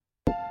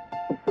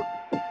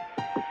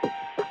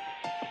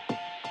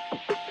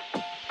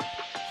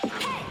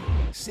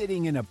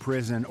sitting in a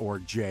prison or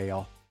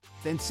jail?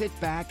 Then sit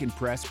back and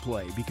press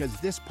play, because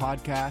this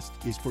podcast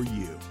is for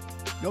you.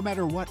 No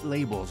matter what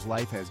labels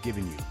life has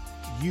given you,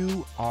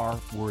 you are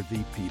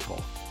worthy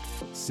people.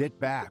 Sit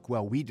back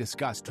while we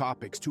discuss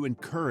topics to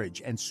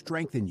encourage and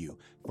strengthen you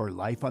for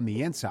life on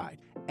the inside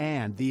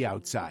and the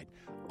outside,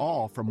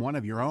 all from one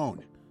of your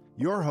own.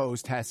 Your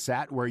host has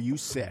sat where you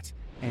sit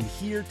and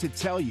here to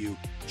tell you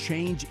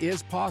change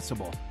is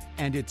possible,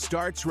 and it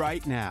starts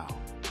right now.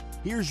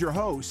 Here's your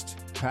host,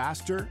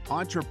 pastor,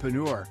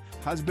 entrepreneur,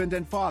 husband,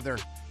 and father,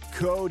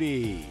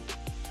 Cody.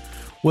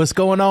 What's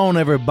going on,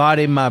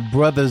 everybody? My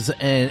brothers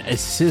and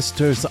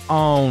sisters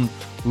on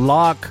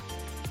lock.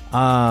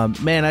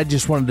 Man, I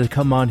just wanted to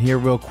come on here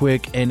real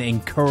quick and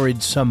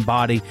encourage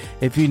somebody.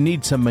 If you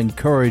need some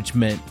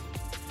encouragement,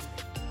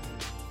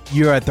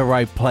 you're at the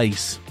right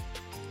place.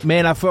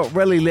 Man, I felt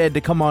really led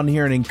to come on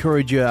here and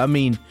encourage you. I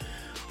mean,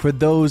 for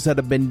those that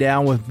have been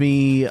down with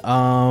me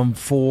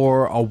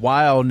for a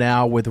while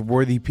now with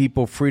Worthy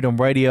People Freedom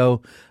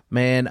Radio,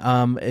 man,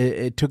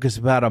 it took us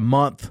about a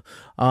month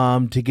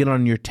to get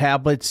on your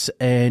tablets,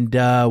 and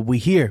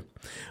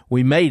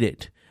we made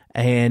it.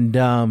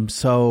 And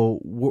so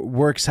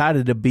we're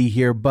excited to be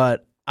here.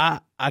 But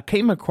I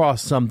came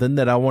across something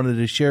that I wanted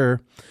to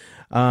share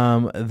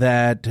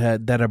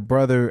that a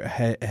brother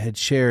had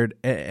shared,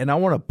 and I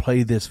want to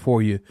play this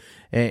for you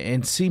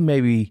and see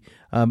maybe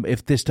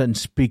if this doesn't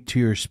speak to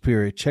your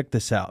spirit. Check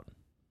this out.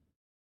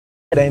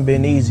 It ain't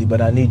been easy, but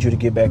I need you to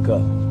get back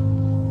up.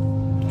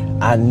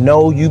 I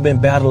know you've been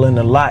battling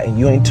a lot and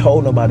you ain't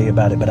told nobody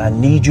about it, but I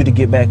need you to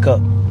get back up.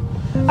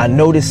 I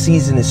know this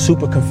season is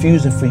super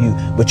confusing for you,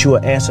 but you're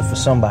an answer for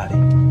somebody.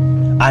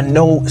 I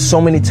know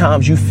so many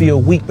times you feel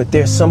weak, but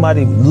there's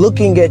somebody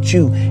looking at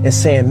you and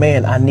saying,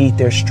 man, I need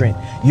their strength.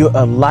 You're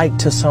a light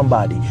to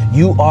somebody.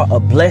 You are a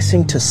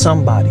blessing to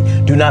somebody.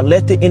 Do not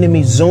let the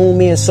enemy zoom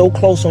in so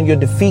close on your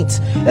defeats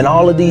and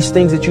all of these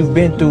things that you've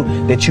been through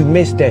that you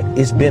missed that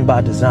it's been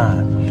by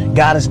design.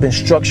 God has been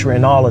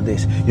structuring all of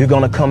this. You're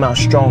going to come out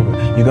stronger.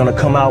 You're going to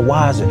come out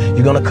wiser.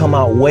 You're going to come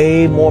out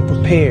way more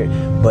prepared.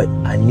 But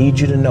I need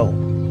you to know,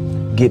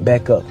 get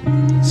back up.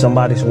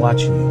 Somebody's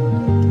watching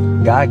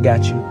you. God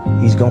got you.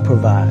 He's going to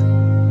provide.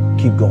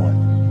 Keep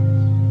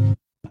going.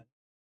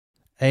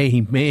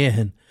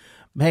 Amen.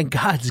 Man,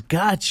 God's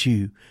got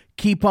you.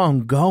 Keep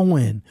on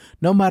going.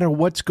 No matter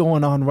what's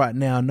going on right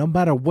now, no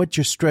matter what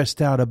you're stressed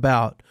out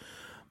about.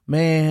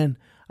 Man,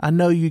 I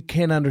know you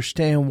can't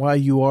understand why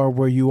you are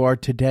where you are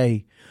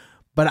today,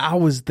 but I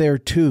was there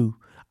too.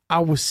 I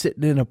was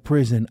sitting in a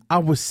prison. I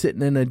was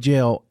sitting in a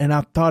jail, and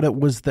I thought it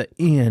was the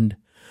end,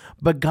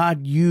 but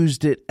God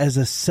used it as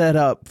a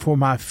setup for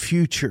my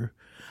future.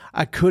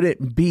 I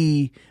couldn't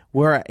be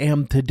where I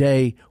am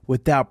today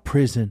without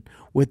prison,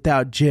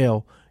 without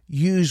jail.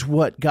 Use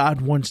what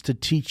God wants to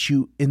teach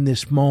you in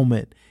this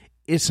moment.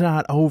 It's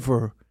not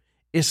over.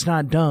 It's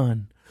not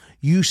done.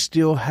 You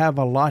still have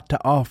a lot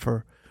to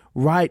offer.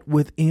 Right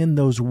within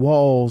those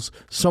walls,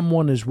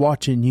 someone is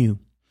watching you.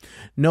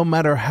 No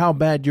matter how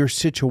bad your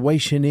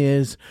situation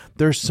is,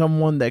 there's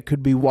someone that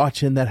could be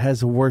watching that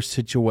has a worse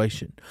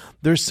situation.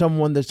 There's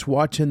someone that's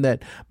watching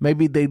that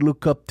maybe they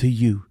look up to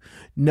you.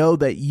 Know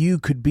that you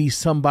could be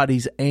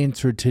somebody's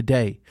answer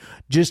today,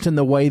 just in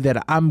the way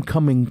that I'm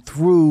coming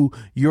through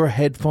your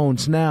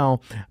headphones now,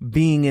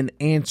 being an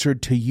answer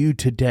to you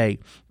today.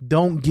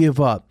 Don't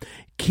give up.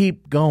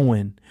 Keep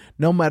going.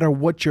 No matter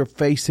what you're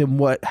facing,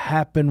 what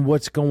happened,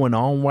 what's going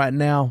on right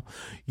now,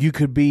 you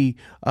could be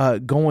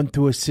going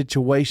through a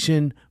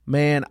situation.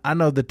 Man, I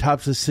know the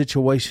types of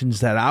situations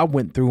that I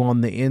went through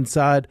on the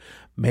inside.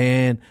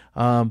 Man,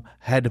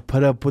 had to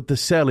put up with the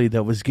cellie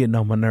that was getting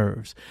on my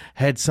nerves.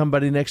 Had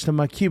somebody next to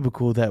my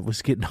cubicle that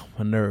was getting on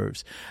my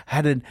nerves.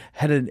 Had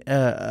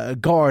a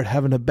guard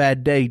having a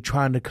bad day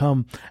trying to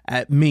come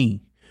at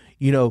me.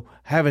 You know,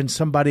 having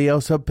somebody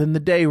else up in the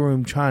day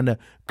room trying to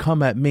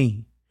come at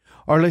me.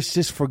 Or let's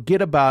just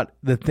forget about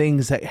the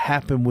things that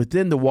happen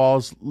within the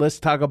walls. Let's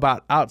talk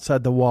about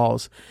outside the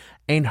walls.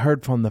 Ain't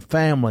heard from the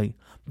family.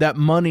 That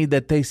money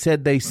that they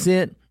said they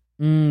sent,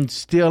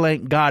 still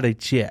ain't got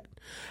it yet.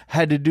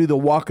 Had to do the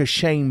walk of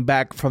shame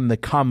back from the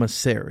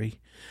commissary.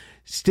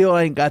 Still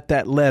ain't got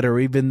that letter,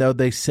 even though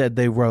they said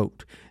they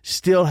wrote.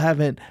 Still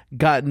haven't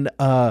gotten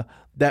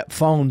that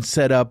phone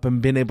set up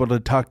and been able to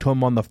talk to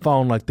them on the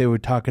phone like they were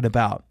talking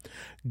about.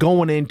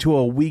 Going into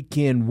a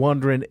weekend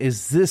wondering,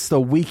 is this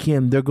the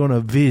weekend they're going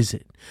to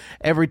visit?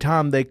 Every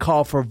time they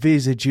call for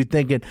visits, you're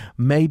thinking,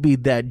 maybe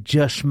that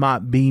just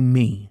might be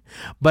me.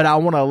 But I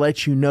want to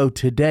let you know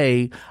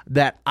today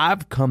that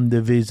I've come to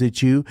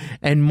visit you.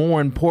 And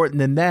more important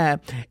than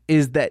that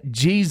is that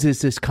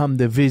Jesus has come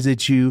to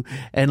visit you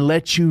and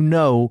let you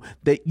know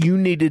that you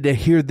needed to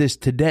hear this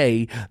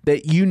today,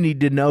 that you need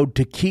to know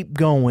to keep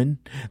going,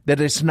 that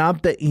it's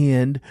not the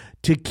end,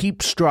 to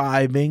keep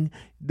striving,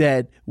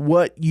 that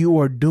what you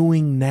are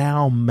doing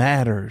now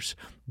matters.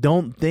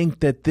 Don't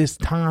think that this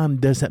time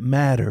doesn't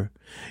matter.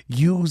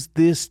 Use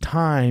this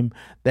time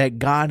that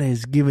God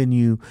has given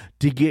you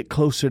to get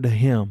closer to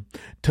Him,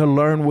 to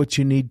learn what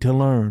you need to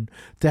learn,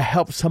 to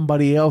help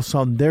somebody else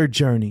on their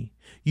journey.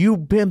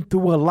 You've been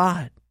through a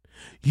lot.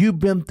 You've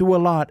been through a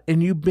lot,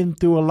 and you've been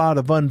through a lot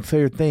of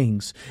unfair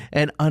things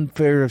and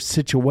unfair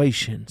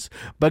situations.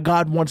 But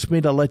God wants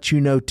me to let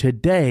you know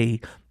today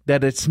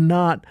that it's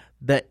not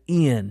the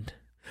end,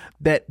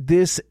 that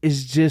this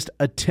is just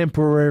a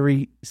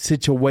temporary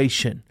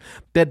situation,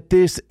 that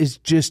this is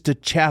just a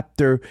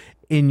chapter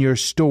in your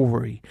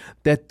story,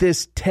 that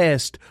this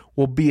test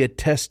will be a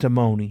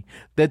testimony,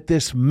 that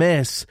this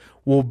mess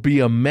will be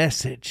a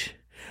message,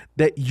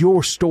 that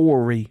your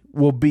story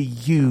will be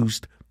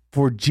used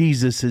for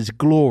Jesus'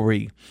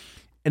 glory.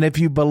 And if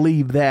you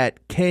believe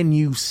that, can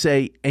you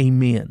say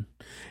amen?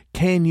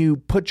 Can you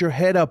put your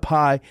head up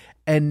high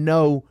and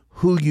know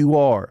who you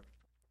are?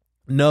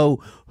 Know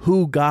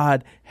who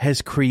God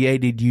has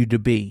created you to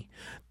be.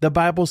 The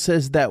Bible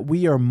says that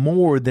we are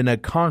more than a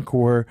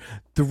conqueror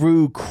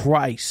through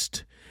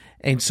Christ.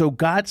 And so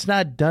God's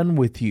not done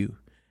with you.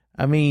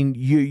 I mean,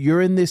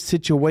 you're in this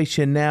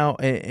situation now,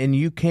 and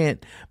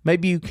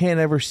maybe you can't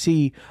ever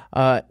see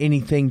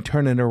anything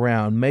turning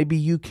around. Maybe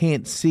you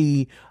can't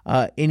see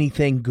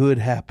anything good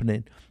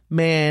happening.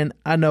 Man,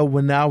 I know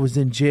when I was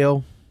in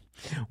jail,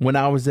 when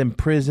I was in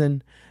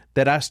prison,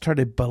 that I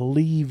started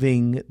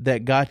believing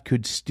that God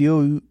could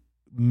still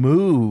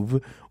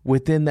move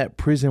within that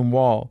prison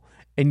wall.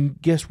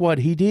 And guess what?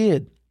 He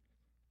did.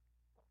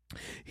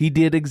 He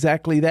did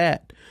exactly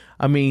that.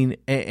 I mean,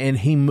 and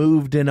he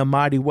moved in a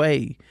mighty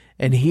way.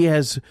 And he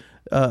has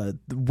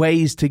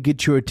ways to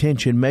get your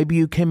attention. Maybe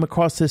you came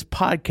across this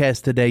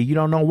podcast today. You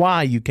don't know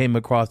why you came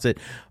across it,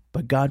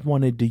 but God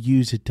wanted to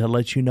use it to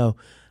let you know,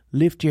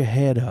 lift your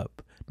head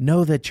up.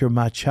 Know that you're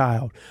my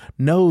child.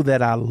 Know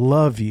that I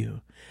love you.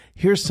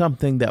 Here's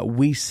something that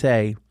we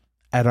say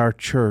at our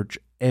church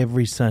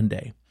every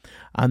Sunday.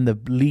 I'm the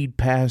lead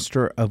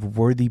pastor of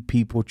Worthy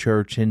People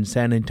Church in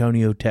San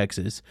Antonio,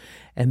 Texas.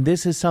 And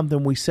this is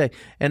something we say.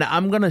 And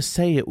I'm going to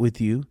say it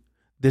with you,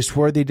 this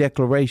worthy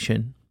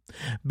declaration,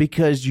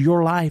 because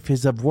your life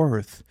is of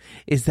worth.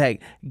 Is that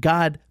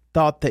God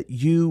thought that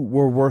you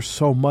were worth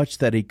so much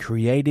that he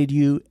created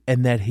you,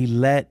 and that he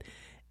let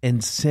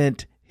and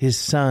sent his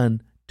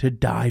son to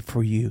die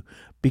for you,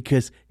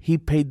 because he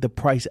paid the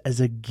price as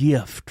a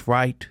gift,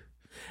 right?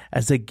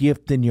 As a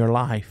gift in your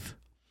life.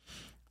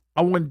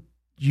 I want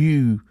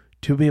you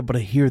to be able to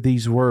hear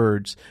these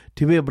words,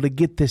 to be able to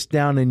get this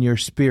down in your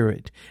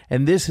spirit.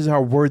 And this is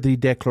our worthy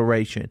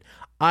declaration.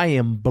 I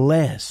am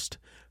blessed,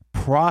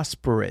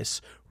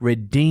 prosperous,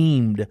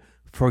 redeemed,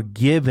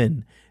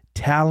 forgiven,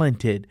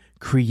 talented,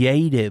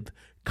 creative,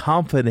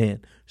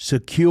 confident,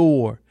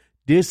 secure,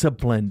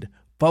 disciplined,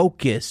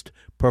 focused,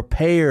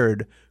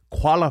 prepared,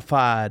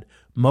 qualified,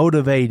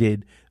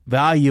 motivated,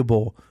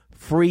 valuable,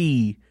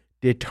 free,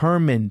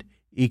 determined,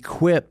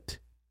 equipped,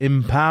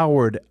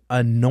 empowered,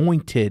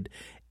 anointed,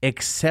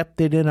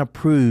 accepted and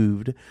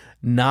approved,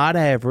 not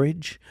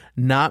average,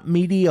 not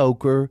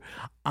mediocre.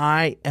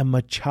 I am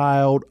a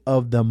child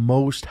of the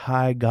Most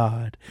High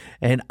God,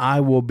 and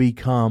I will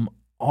become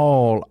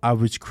all I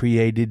was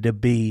created to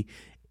be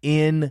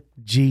in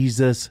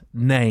Jesus'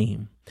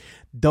 name.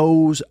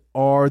 Those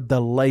are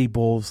the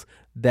labels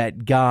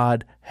that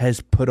God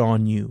has put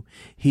on you.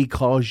 He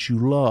calls you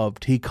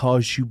loved. He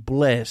calls you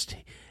blessed,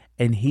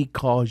 and he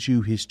calls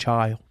you his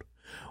child.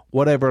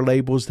 Whatever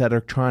labels that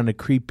are trying to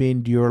creep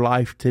into your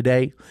life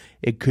today,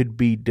 it could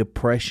be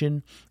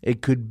depression,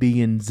 it could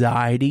be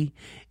anxiety,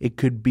 it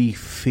could be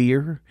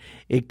fear,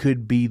 it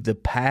could be the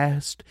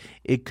past,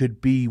 it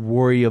could be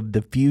worry of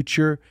the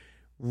future.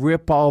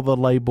 Rip all the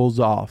labels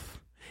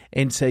off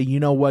and say, you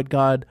know what,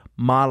 God,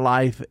 my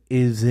life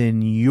is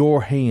in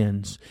your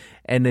hands.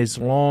 And as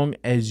long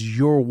as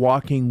you're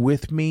walking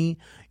with me,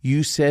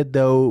 you said,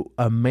 though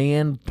a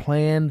man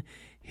plan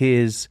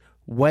his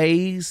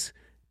ways,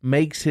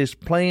 makes his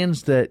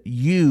plans, that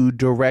you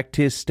direct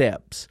his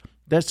steps.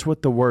 That's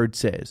what the word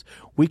says.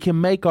 We can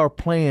make our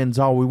plans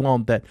all we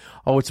want, that,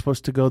 oh, it's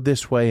supposed to go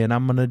this way, and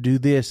I'm going to do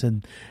this,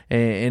 and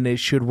it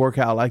should work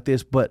out like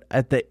this. But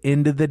at the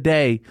end of the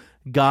day,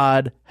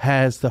 God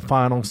has the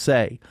final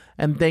say.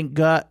 And thank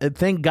God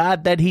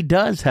that he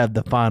does have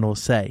the final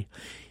say.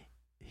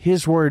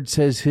 His word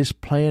says his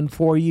plan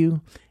for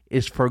you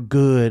is for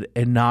good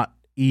and not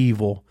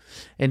evil.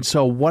 And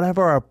so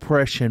whatever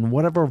oppression,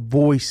 whatever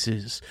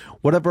voices,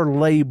 whatever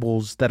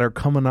labels that are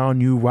coming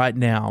on you right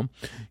now,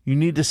 you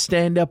need to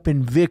stand up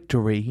in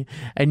victory,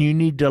 and you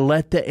need to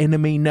let the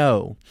enemy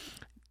know.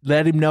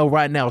 Let him know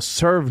right now.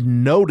 Serve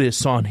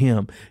notice on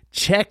him.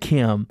 Check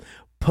him.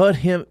 Put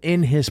him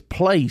in his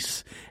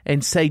place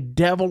and say,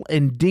 devil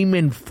and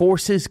demon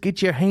forces,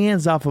 get your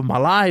hands off of my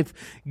life.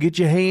 Get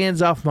your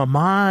hands off my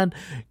mind.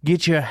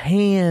 Get your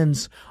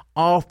hands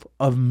off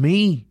of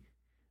me.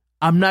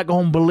 I'm not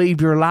going to believe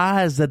your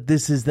lies that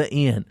this is the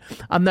end.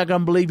 I'm not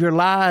going to believe your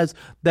lies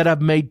that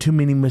I've made too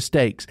many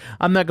mistakes.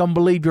 I'm not going to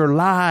believe your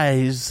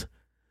lies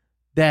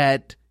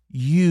that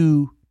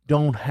you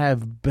don't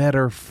have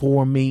better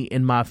for me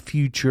in my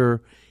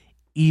future,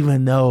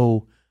 even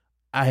though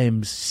I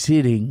am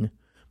sitting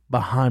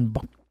behind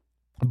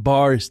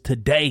bars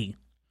today.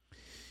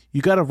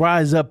 You got to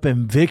rise up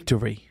in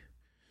victory.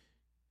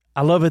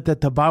 I love it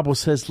that the Bible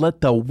says,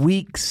 let the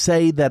weak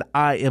say that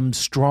I am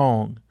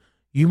strong.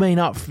 You may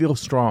not feel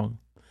strong,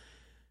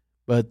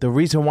 but the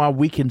reason why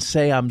we can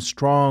say I'm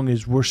strong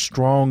is we're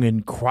strong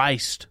in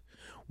Christ.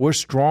 We're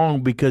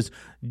strong because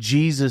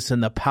Jesus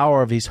and the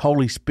power of his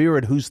Holy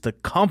Spirit, who's the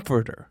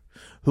comforter,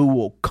 who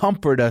will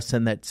comfort us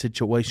in that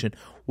situation,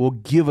 will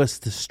give us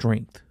the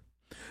strength.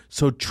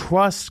 So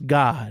trust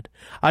God.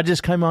 I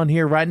just came on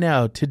here right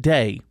now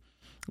today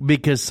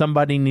because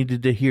somebody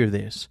needed to hear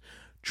this.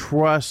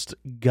 Trust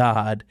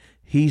God.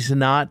 He's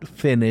not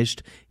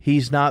finished.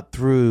 He's not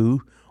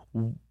through.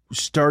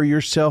 Stir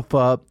yourself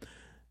up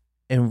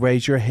and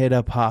raise your head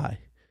up high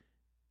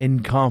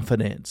in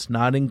confidence,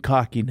 not in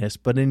cockiness,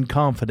 but in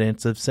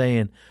confidence of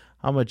saying,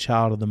 I'm a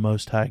child of the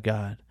Most High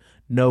God.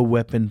 No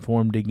weapon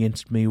formed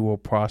against me will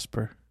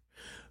prosper.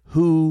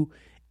 Who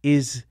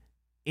is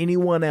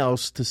anyone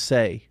else to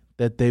say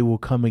that they will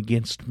come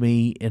against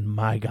me and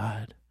my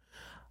God?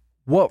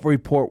 What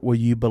report will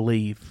you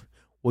believe?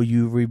 Will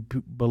you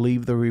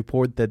believe the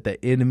report that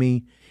the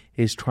enemy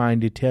is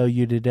trying to tell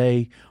you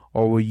today,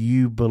 or will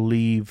you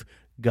believe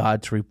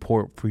God's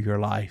report for your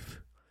life?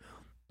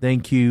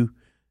 Thank you.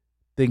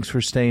 Thanks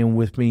for staying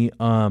with me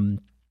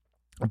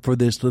for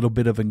this little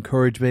bit of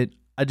encouragement.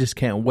 I just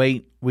can't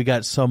wait. We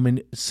got so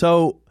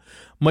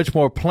much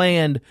more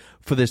planned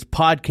for this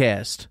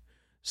podcast.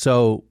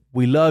 So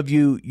we love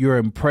you. You're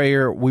in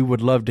prayer. We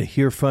would love to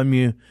hear from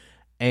you.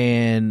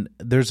 And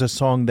there's a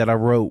song that I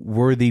wrote,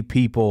 Worthy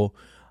People,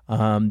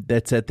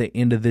 that's at the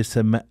end of this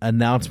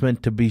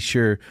announcement, to be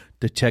sure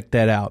to check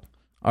that out.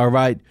 All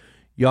right.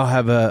 Y'all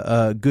have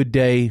a good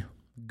day,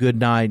 good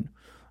night.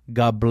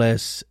 God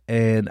bless,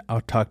 and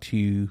I'll talk to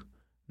you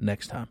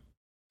next time.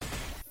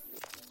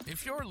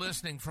 If you're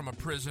listening from a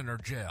prison or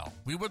jail,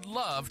 we would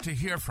love to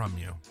hear from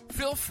you.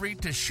 Feel free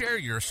to share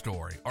your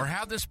story or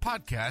how this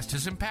podcast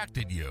has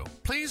impacted you.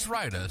 Please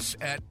write us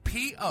at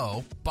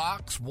P.O.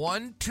 Box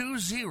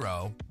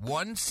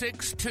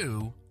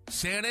 120162,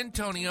 San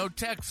Antonio,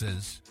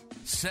 Texas,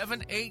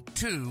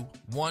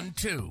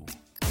 78212.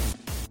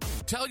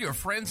 Tell your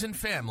friends and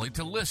family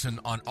to listen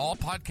on all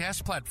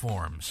podcast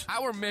platforms.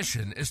 Our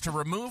mission is to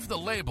remove the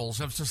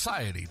labels of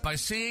society by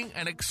seeing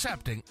and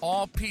accepting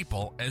all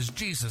people as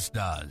Jesus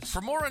does.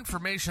 For more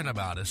information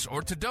about us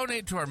or to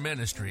donate to our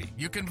ministry,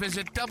 you can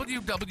visit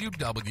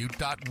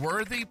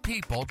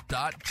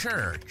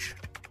www.worthypeople.church.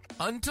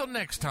 Until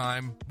next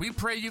time, we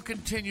pray you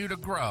continue to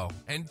grow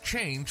and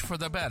change for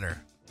the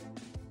better.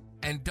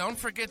 And don't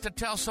forget to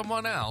tell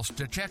someone else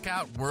to check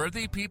out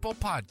Worthy People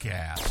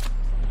Podcast.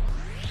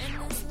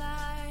 In this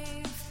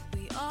life,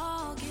 we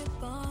all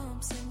get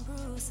bumps and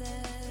bruises.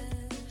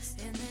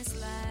 In this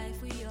life,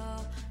 we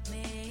all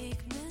make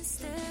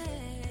mistakes.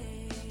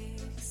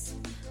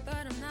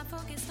 But I'm not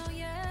focused on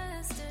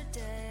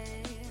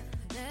yesterday.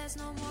 There's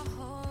no more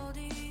hope.